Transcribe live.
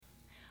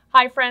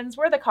Hi friends,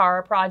 we're the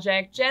Kara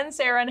Project, Jen,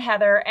 Sarah, and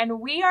Heather,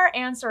 and we are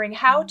answering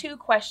how-to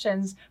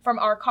questions from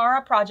our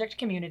Kara Project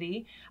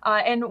community.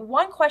 And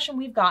one question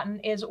we've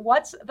gotten is,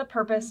 what's the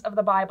purpose of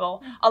the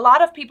Bible? A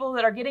lot of people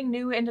that are getting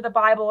new into the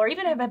Bible, or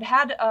even have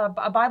had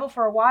a Bible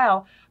for a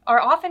while, are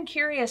often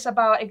curious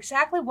about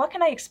exactly what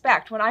can I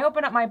expect when I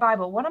open up my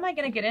Bible? What am I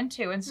going to get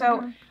into? And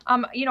so,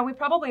 we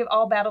probably have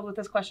all battled with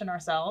this question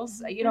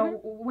ourselves.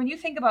 When you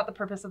think about the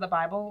purpose of the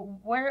Bible,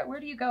 where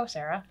do you go,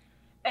 Sarah?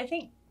 I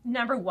think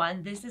number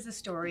one, this is a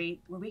story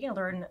where we can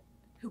learn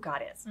who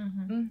God is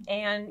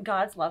and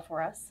God's love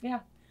for us. Yeah.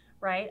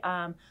 Right?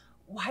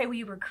 Why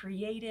we were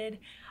created,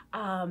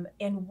 and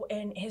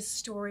his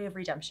story of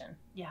redemption.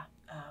 Yeah.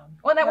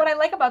 What I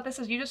like about this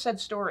is you just said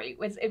story,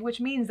 which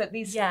means that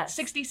these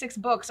 66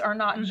 books are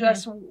not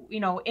just,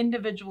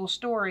 individual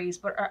stories,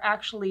 but are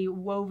actually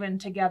woven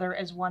together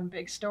as one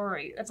big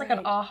story. It's like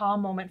an aha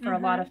moment for a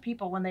lot of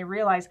people when they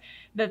realize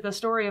that the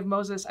story of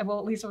Moses, well,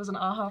 at least it was an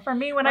aha for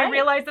me when I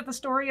realized that the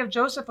story of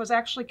Joseph was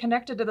actually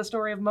connected to the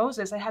story of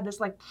Moses. I had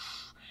this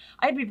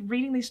I'd been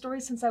reading these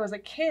stories since I was a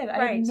kid.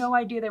 I had no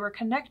idea they were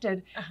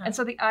connected. And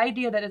so the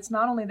idea that it's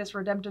not only this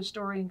redemptive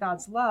story in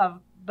God's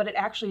love, but it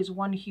actually is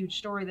one huge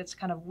story that's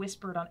kind of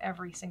whispered on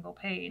every single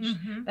page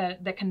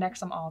that connects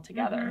them all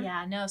together.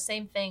 Yeah, no,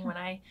 same thing. When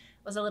I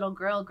was a little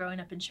girl growing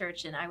up in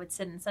church, and I would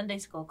sit in Sunday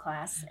school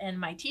class, and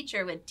my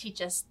teacher would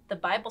teach us the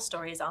Bible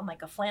stories on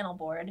like a flannel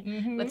board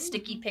with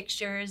sticky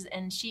pictures,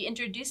 and she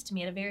introduced to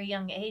me at a very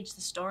young age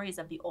the stories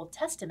of the Old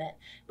Testament,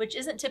 which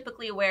isn't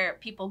typically where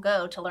people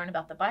go to learn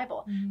about the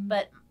Bible.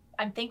 But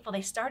I'm thankful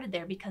they started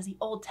there, because the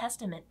Old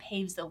Testament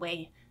paves the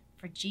way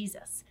for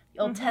Jesus. The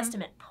Old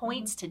Testament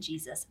points to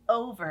Jesus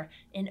over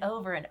and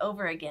over and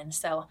over again.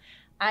 So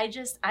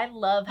I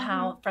love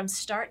how from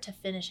start to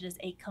finish it is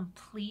a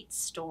complete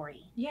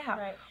story. Yeah.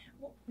 Right.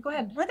 Well, go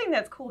ahead. One thing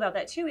that's cool about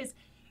that too is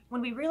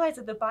when we realize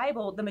that the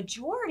Bible, the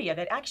majority of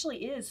it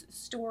actually is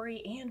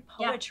story and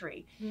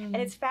poetry. And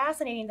it's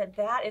fascinating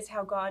that is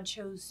how God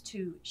chose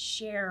to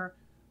share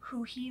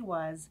who he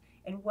was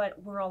and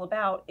what we're all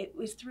about. It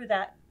was through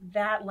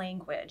that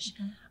language.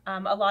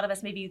 A lot of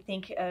us maybe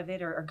think of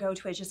it or go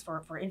to it just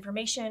for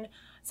information.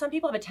 Some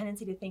people have a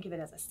tendency to think of it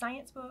as a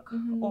science book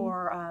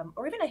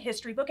or even a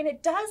history book, and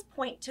it does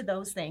point to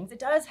those things. It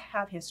does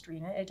have history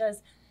in it. It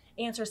does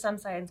answer some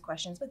science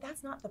questions, but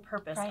that's not the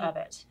purpose of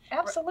it.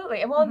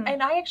 Absolutely. And well,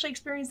 and I actually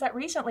experienced that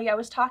recently. I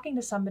was talking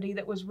to somebody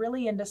that was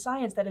really into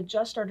science that had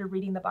just started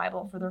reading the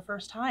Bible for their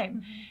first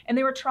time. And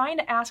they were trying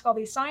to ask all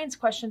these science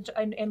questions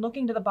and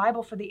looking to the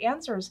Bible for the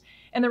answers.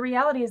 And the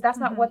reality is that's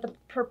not what the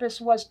purpose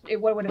was,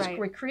 what it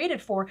was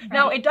created for.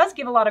 Now, it does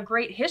give a lot of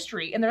great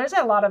history, and there is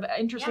a lot of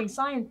interesting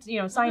science,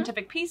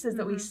 scientific pieces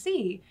that we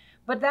see.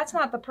 But that's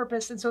not the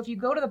purpose. And so if you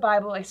go to the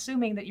Bible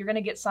assuming that you're going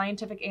to get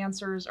scientific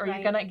answers or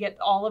you're going to get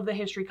all of the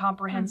history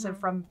comprehensive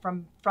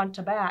from front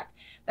to back,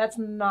 that's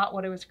not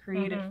what it was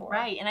created for.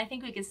 Right. And I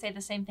think we could say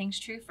the same thing's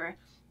true for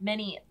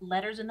many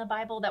letters in the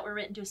Bible that were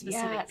written to a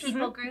specific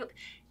people group.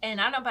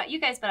 And I don't know about you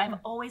guys, but I've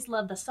always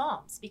loved the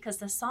Psalms, because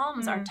the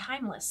Psalms are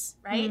timeless,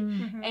 right?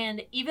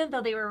 And even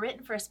though they were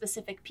written for a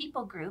specific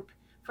people group,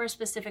 for a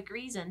specific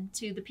reason,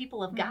 to the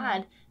people of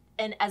God,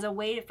 and as a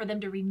way for them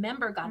to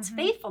remember God's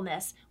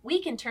faithfulness,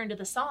 we can turn to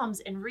the Psalms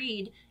and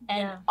read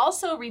and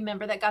also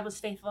remember that God was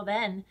faithful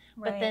then,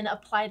 but then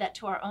apply that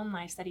to our own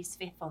lives, that he's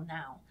faithful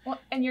now. Well,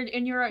 and you're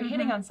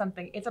hitting on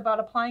something. It's about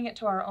applying it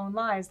to our own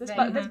lives. This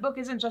book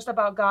isn't just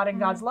about God and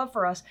God's love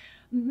for us.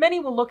 Many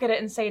will look at it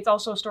and say it's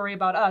also a story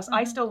about us.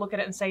 I still look at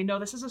it and say, no,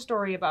 this is a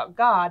story about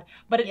God,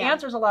 but it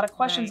answers a lot of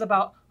questions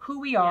about who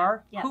we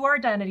are, who our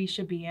identity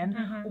should be in,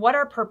 what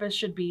our purpose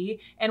should be,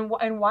 and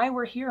why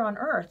we're here on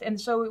earth. And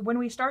so when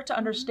we start to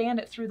understand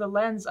it through the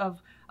lens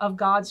of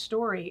God's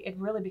story, it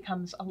really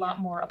becomes a lot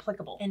more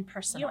applicable and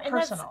personal.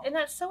 And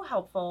that's so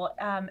helpful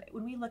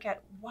when we look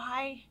at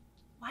why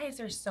is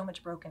there so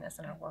much brokenness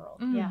in our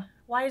world?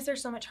 Why is there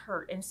so much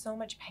hurt and so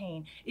much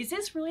pain? Is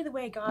this really the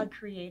way God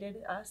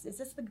created us? Is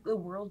this the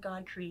world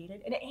God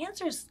created? And it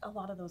answers a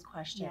lot of those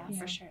questions. Yeah,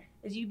 for sure.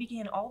 As you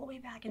begin all the way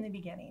back in the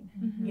beginning,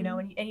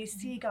 and you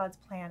see God's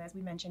plan, as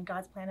we mentioned,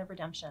 God's plan of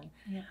redemption.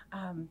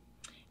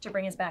 To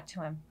bring us back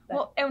to him.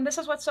 Well, and this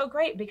is what's so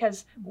great,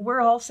 because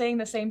we're all saying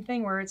the same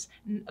thing, where it's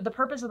the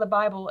purpose of the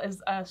Bible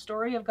is a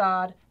story of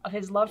God, of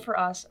his love for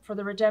us, for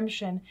the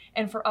redemption,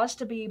 and for us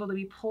to be able to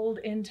be pulled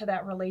into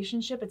that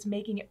relationship. It's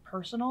making it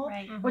personal,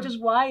 which is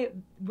why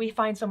we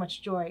find so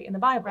much joy in the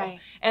Bible.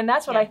 And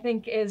that's what I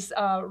think is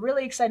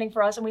really exciting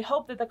for us, and we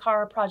hope that the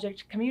Kara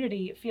Project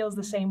community feels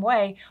the same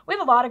way. We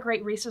have a lot of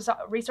great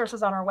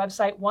resources on our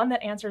website, one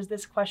that answers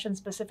this question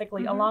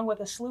specifically, along with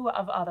a slew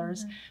of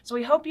others. So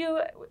we hope you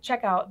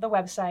check out the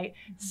website,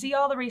 see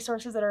all the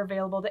resources that are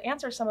available to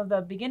answer some of the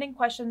beginning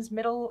questions,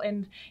 middle,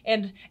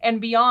 and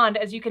beyond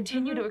as you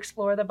continue to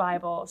explore the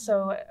Bible.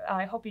 So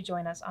I hope you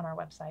join us on our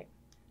website.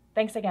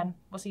 Thanks again.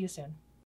 We'll see you soon.